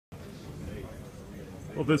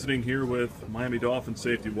Well, visiting here with Miami Dolphins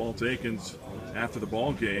safety Walt Aikens after the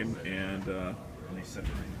ball game, and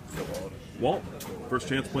Walt, first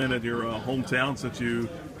chance playing at your hometown since you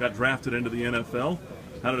got drafted into the NFL.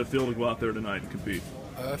 How did it feel to go out there tonight and compete?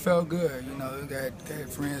 It felt good. You know, got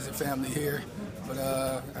friends and family here. But,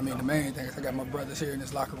 I mean, the main thing is I got my brothers here in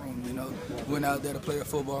this locker room. You know, went out there to play a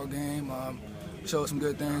football game, showed some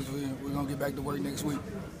good things. We're going to get back to work next week.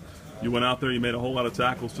 You went out there, you made a whole lot of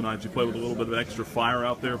tackles tonight. You played with a little bit of extra fire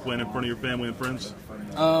out there playing in front of your family and friends?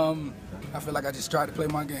 I feel like I just tried to play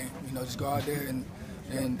my game. You know, just go out there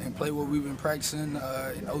and play what we've been practicing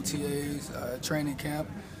in OTAs, training camp,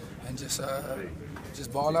 and just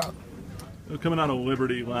ball out. Coming out of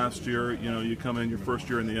Liberty last year, you know, you come in your first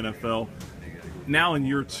year in the NFL. Now in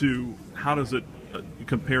year two, how does it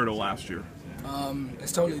compare to last year?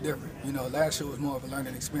 It's totally different. You know, last year was more of a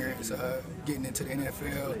learning experience, getting into the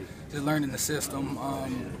NFL, just learning the system,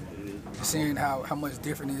 seeing how much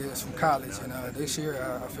different it is from college. And this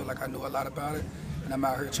year, I feel like I know a lot about it, and I'm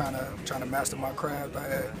out here trying to master my craft.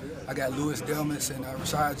 I got Louis Delmas and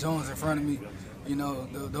Rashad Jones in front of me. You know,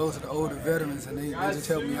 those are the older veterans, and they just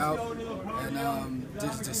help me out and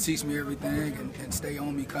just teach me everything and stay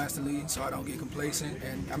on me constantly so I don't get complacent.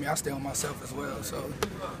 And, I mean, I stay on myself as well. So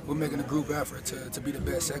we're making a group effort to be the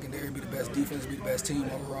best secondary, be the best defense, be the best team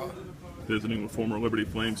overall. Visiting with former Liberty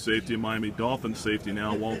Flames safety and Miami Dolphins safety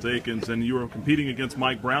now, Walt Aikens, and you were competing against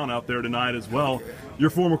Mike Brown out there tonight as well. Your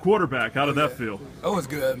former quarterback, how did that feel? Oh, it was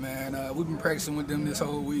good, man. We've been practicing with them this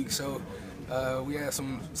whole week, so we had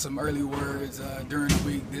some early words during the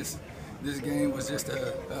week. This game was just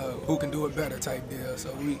a who can do it better type deal.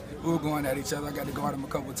 So we were going at each other. I got to guard him a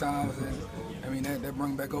couple times, and I mean that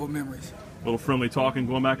brought back old memories. A little friendly talking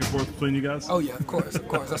going back and forth between you guys? Oh yeah, of course.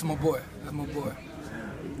 That's my boy. That's my boy.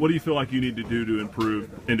 What do you feel like you need to do to improve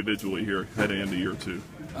individually here heading into year two?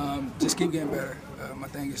 Just keep getting better. My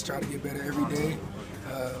thing is try to get better every day.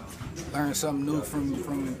 Learn something new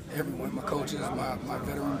from everyone, my coaches, my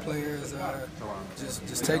veteran players.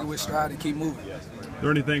 Just take it with stride and keep moving. Is there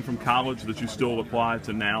anything from college that you still apply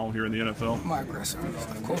to now here in the NFL? My aggressiveness,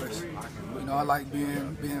 of course. You know, I like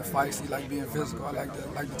being feisty, like being physical. I like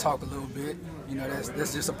to talk a little bit. You know,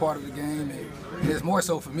 that's just a part of the game, and it's more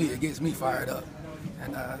so for me. It gets me fired up,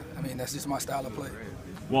 and I mean that's just my style of play.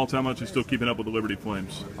 Walt, how much are you still keeping up with the Liberty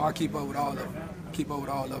Flames? I keep up with all of them. Keep up with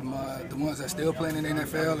all of them. The ones that are still playing in the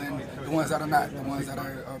NFL and the ones that are not. The ones that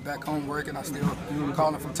are back home working, I still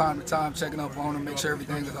call them from time to time, checking up on them, make sure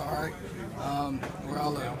everything is all right.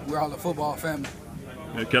 We're all a football family.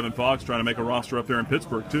 Yeah, Kevin Fox trying to make a roster up there in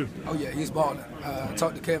Pittsburgh too. Oh yeah, he's balling. I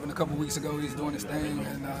talked to Kevin a couple weeks ago. He's doing his thing,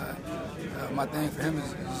 and my thing for him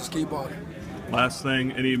is just keep balling. Last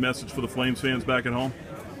thing, any message for the Flames fans back at home?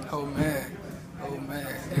 Oh man,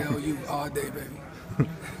 LU all day, baby.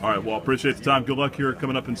 All right, well, appreciate the time. Good luck here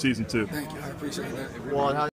coming up in season 2. Thank you, I appreciate that. Walt,